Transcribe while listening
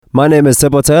My name is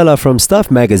Tebo Taylor from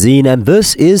Stuff Magazine, and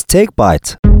this is Tech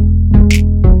Bite.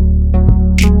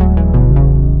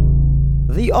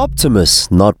 The Optimus,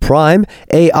 not Prime,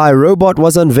 AI robot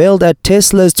was unveiled at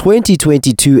Tesla's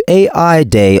 2022 AI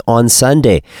Day on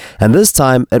Sunday, and this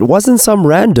time it wasn't some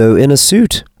rando in a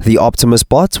suit. The Optimus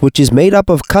bot, which is made up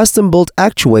of custom-built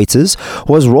actuators,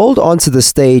 was rolled onto the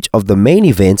stage of the main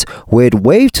event where it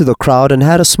waved to the crowd and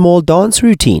had a small dance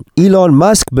routine. Elon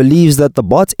Musk believes that the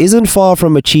bot isn't far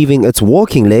from achieving its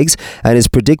walking legs and is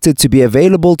predicted to be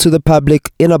available to the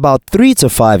public in about 3 to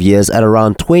 5 years at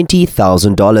around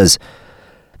 $20,000.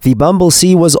 The Bumble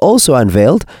C was also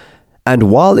unveiled,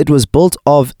 and while it was built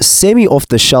of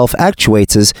semi-off-the-shelf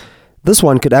actuators, this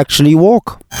one could actually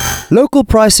walk. Local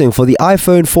pricing for the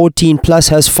iPhone 14 Plus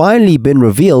has finally been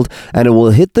revealed, and it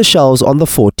will hit the shelves on the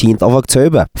 14th of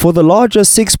October. For the larger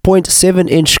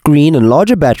 6.7-inch screen and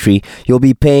larger battery, you'll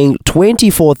be paying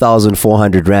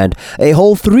 24,400 Rand, a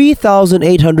whole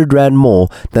 3,800 Rand more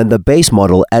than the base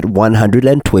model at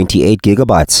 128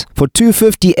 gigabytes. For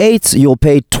 258, you'll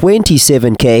pay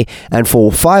 27k, and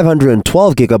for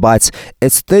 512 gigabytes,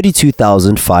 it's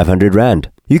 32,500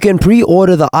 Rand. You can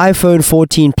pre-order the iPhone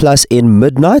 14 Plus in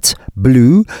Midnight,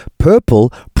 Blue,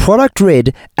 Purple, Product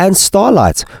Red, and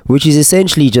Starlight, which is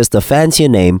essentially just a fancier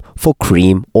name for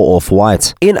cream or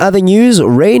off-white. In other news,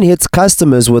 Rain hits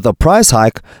customers with a price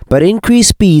hike, but increased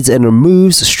speeds and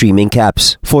removes streaming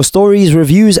caps. For stories,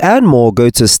 reviews, and more, go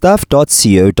to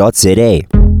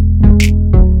stuff.co.za.